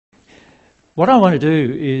What I want to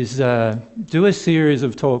do is do a series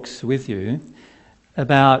of talks with you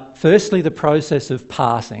about, firstly, the process of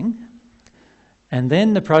passing, and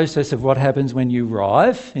then the process of what happens when you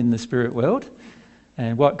arrive in the spirit world,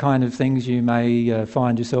 and what kind of things you may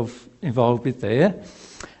find yourself involved with there.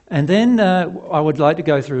 And then I would like to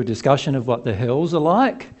go through a discussion of what the hells are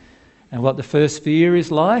like, and what the first sphere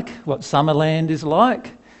is like, what Summerland is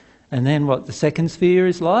like, and then what the second sphere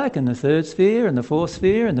is like, and the third sphere, and the fourth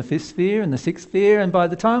sphere, and the fifth sphere, and the sixth sphere. And by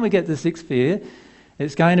the time we get to the sixth sphere,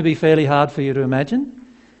 it's going to be fairly hard for you to imagine.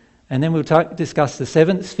 And then we'll discuss the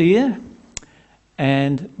seventh sphere,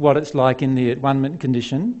 and what it's like in the at-one-ment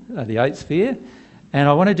condition, the eighth sphere. And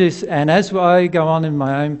I want to do, and as I go on in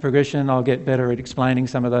my own progression, I'll get better at explaining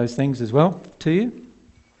some of those things as well to you.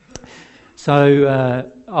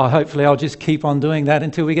 So hopefully I'll just keep on doing that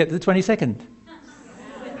until we get to the 22nd.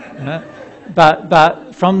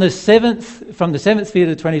 But from the seventh sphere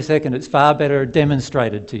to the 22nd, it's far better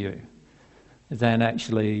demonstrated to you than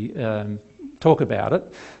actually talk about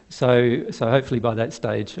it. So hopefully by that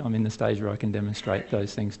stage, I'm in the stage where I can demonstrate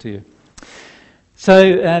those things to you.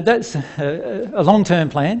 So that's a long-term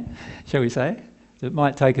plan, shall we say. It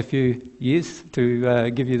might take a few years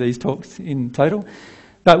to give you these talks in total.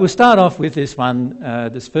 But we'll start off with this one,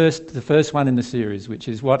 the first one in the series, which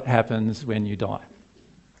is what happens when you die.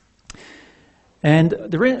 And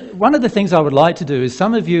one of the things I would like to do is,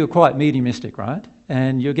 some of you are quite mediumistic, right?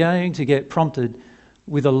 And you're going to get prompted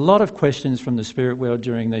with a lot of questions from the spirit world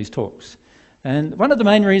during these talks. And one of the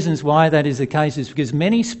main reasons why that is the case is because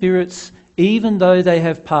many spirits, even though they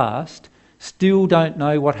have passed, still don't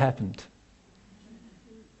know what happened.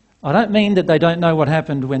 I don't mean that they don't know what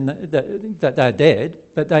happened when that they're dead,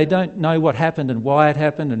 but they don't know what happened and why it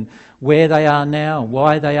happened and where they are now,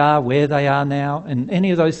 why they are where they are now, and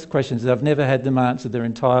any of those questions they've never had them answered their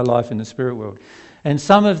entire life in the spirit world. And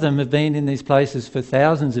some of them have been in these places for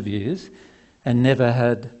thousands of years and never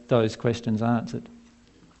had those questions answered.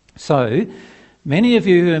 So, many of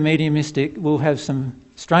you who are mediumistic will have some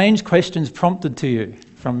strange questions prompted to you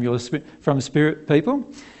from spirit people.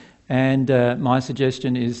 And my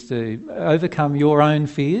suggestion is to overcome your own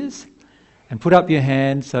fears and put up your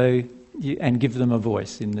hand and give them a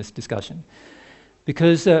voice in this discussion.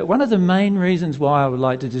 Because one of the main reasons why I would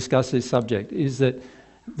like to discuss this subject is that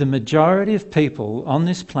the majority of people on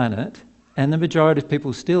this planet, and the majority of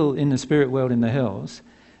people still in the spirit world in the hells,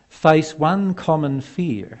 face one common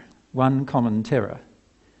fear, one common terror.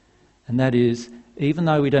 And that is, even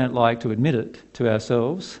though we don't like to admit it to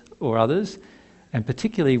ourselves or others, and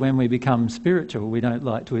particularly when we become spiritual, we don't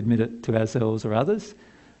like to admit it to ourselves or others,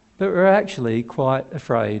 but we're actually quite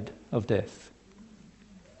afraid of death.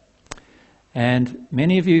 And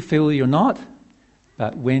many of you feel you're not,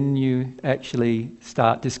 but when you actually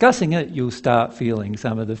start discussing it, you'll start feeling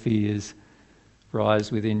some of the fears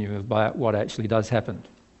rise within you about what actually does happen.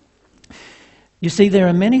 You see, there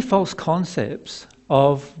are many false concepts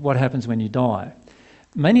of what happens when you die.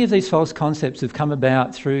 Many of these false concepts have come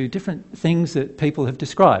about through different things that people have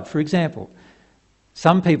described. For example,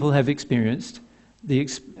 some people have experienced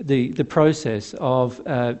the process of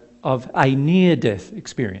a near-death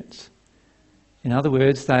experience. In other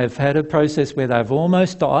words, they've had a process where they've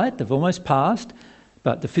almost died, they've almost passed,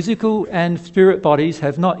 but the physical and spirit bodies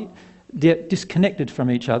have not yet disconnected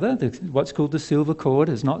from each other. What's called the silver cord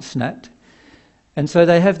has not snapped. And so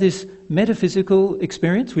they have this metaphysical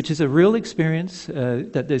experience, which is a real experience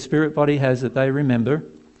that their spirit body has that they remember.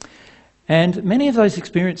 And many of those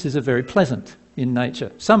experiences are very pleasant in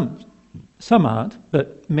nature. Some aren't,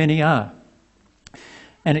 but many are.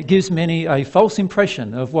 And it gives many a false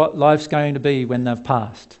impression of what life's going to be when they've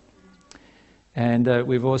passed. And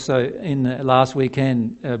we've also, in the last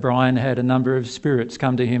weekend, Brian had a number of spirits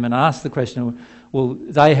come to him and ask the question, well,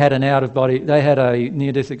 they had a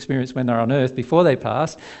near-death experience when they were on Earth before they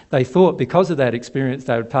passed. They thought because of that experience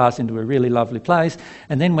they would pass into a really lovely place.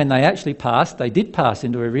 And then when they actually passed, they did pass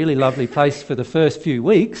into a really lovely place for the first few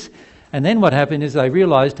weeks. And then what happened is they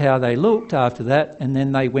realised how they looked after that, and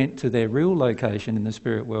then they went to their real location in the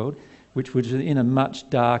spirit world, which was in a much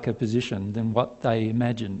darker position than what they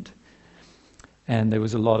imagined. And there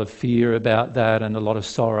was a lot of fear about that and a lot of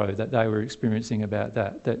sorrow that they were experiencing about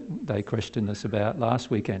that they questioned us about last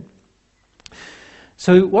weekend.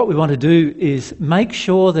 So what we want to do is make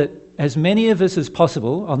sure that as many of us as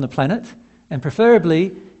possible on the planet, and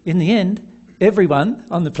preferably, in the end, everyone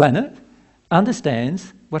on the planet,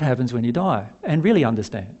 understands what happens when you die, and really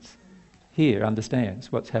understands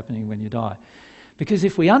what's happening when you die. Because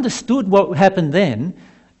if we understood what happened then,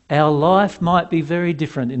 our life might be very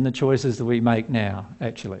different in the choices that we make now,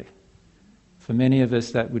 actually. For many of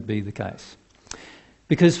us, that would be the case.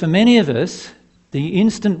 Because for many of us, the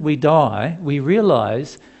instant we die, we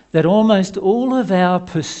realise that almost all of our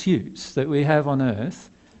pursuits that we have on earth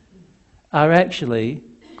are actually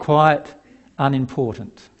quite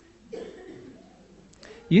unimportant.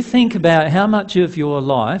 You think about how much of your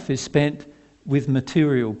life is spent with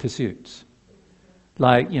material pursuits.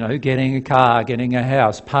 Like, getting a car, getting a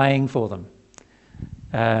house, paying for them.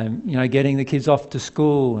 Getting the kids off to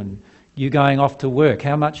school and you going off to work.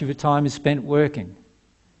 How much of your time is spent working?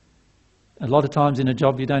 A lot of times in a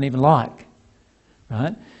job you don't even like,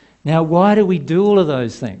 right? Now, why do we do all of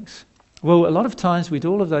those things? Well, a lot of times we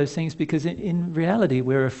do all of those things because in reality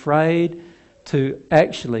we're afraid to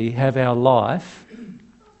actually have our life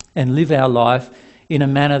and live our life in a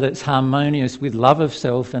manner that's harmonious with love of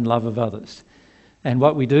self and love of others. And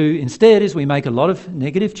what we do instead is we make a lot of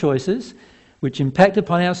negative choices which impact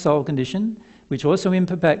upon our soul condition, which also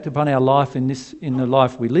impact upon our life in the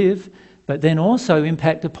life we live, but then also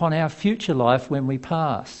impact upon our future life when we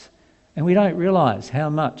pass. And we don't realise how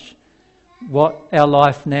our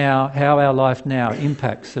life now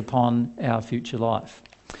impacts upon our future life.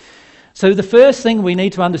 So the first thing we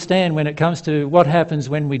need to understand when it comes to what happens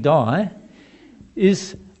when we die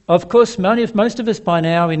is, of course, most of us by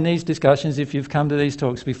now in these discussions, if you've come to these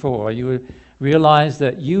talks before, you realise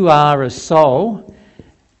that you are a soul,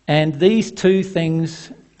 and these two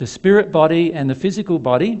things, the spirit body and the physical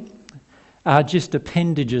body, are just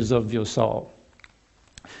appendages of your soul.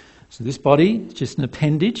 So this body is just an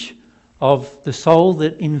appendage of the soul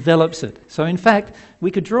that envelops it. So in fact, we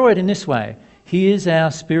could draw it in this way. Here's our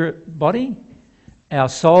spirit body. Our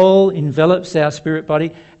soul envelops our spirit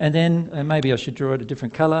body. And then, maybe I should draw it a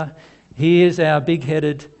different colour. Here's our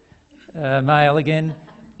big-headed male again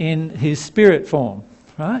in his spirit form,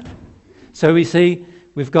 right? So we see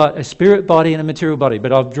we've got a spirit body and a material body,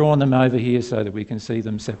 but I've drawn them over here so that we can see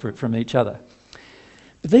them separate from each other.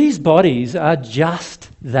 But these bodies are just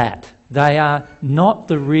that. They are not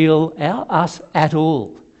the real us at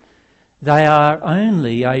all. They are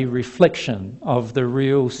only a reflection of the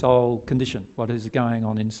real soul condition, what is going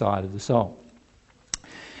on inside of the soul.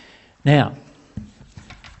 Now,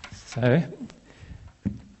 so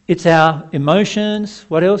it's our emotions,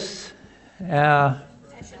 what else? Our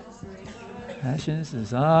passions,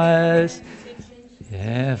 desires.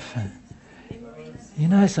 Yeah.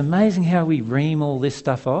 It's amazing how we ream all this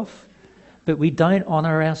stuff off, but we don't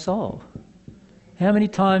honour our soul. How many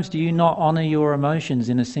times do you not honour your emotions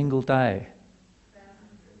in a single day?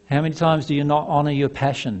 How many times do you not honour your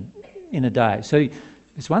passion in a day? So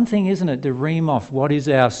it's one thing, isn't it, to ream off what is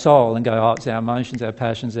our soul and go, oh, it's our emotions, our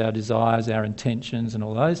passions, our desires, our intentions and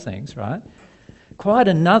all those things, right? Quite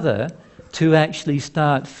another to actually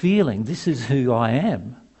start feeling, this is who I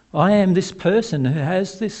am. I am this person who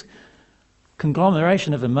has this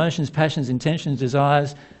conglomeration of emotions, passions, intentions,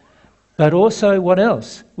 desires, but also what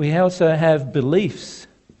else? We also have beliefs,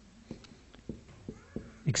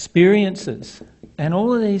 experiences, and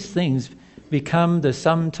all of these things become the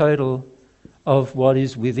sum total of what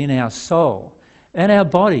is within our soul. And our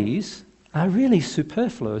bodies are really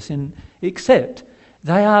superfluous, except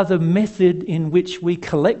they are the method in which we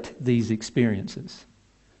collect these experiences.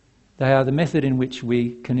 They are the method in which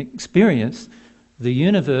we can experience the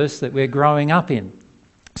universe that we're growing up in.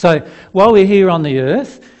 So while we're here on the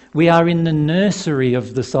earth, we are in the nursery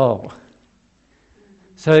of the soul.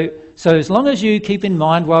 So as long as you keep in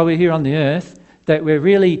mind while we're here on the earth that we're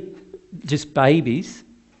really just babies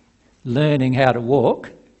learning how to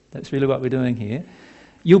walk, that's really what we're doing here,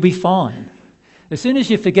 you'll be fine. As soon as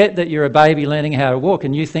you forget that you're a baby learning how to walk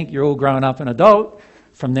and you think you're all grown up and adult,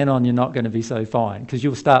 from then on you're not going to be so fine because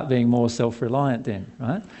you'll start being more self-reliant then,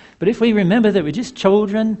 right? But if we remember that we're just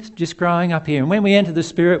children, just growing up here, and when we enter the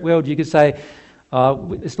spirit world, you could say,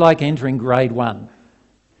 it's like entering grade 1.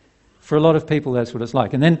 For a lot of people, that's what it's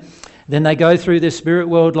like. And then they go through their spirit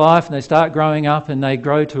world life and they start growing up and they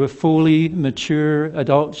grow to a fully mature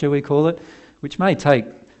adult, shall we call it, which may take,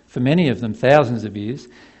 for many of them, thousands of years.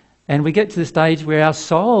 And we get to the stage where our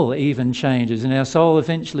soul even changes and our soul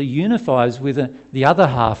eventually unifies with the other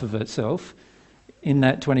half of itself in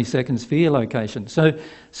that 22nd sphere location. So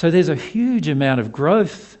there's a huge amount of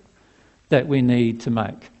growth that we need to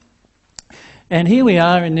make. And here we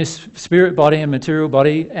are in this spirit body and material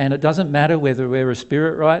body, and it doesn't matter whether we're a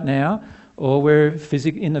spirit right now or we're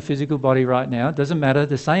in the physical body right now. It doesn't matter.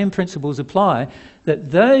 The same principles apply, that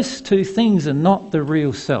those two things are not the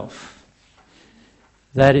real self.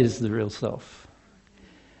 That is the real self.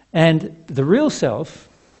 And the real self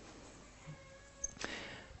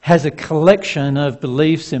has a collection of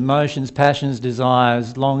beliefs, emotions, passions,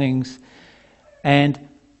 desires, longings, and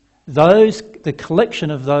the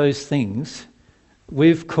collection of those things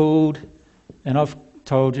we've called, and I've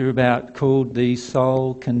told you about, called the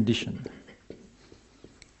soul condition.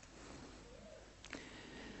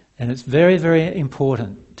 And it's very, very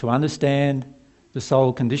important to understand the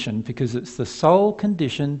soul condition, because it's the soul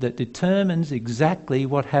condition that determines exactly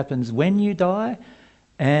what happens when you die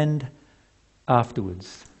and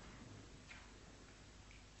afterwards.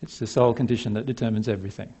 It's the soul condition that determines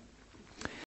everything.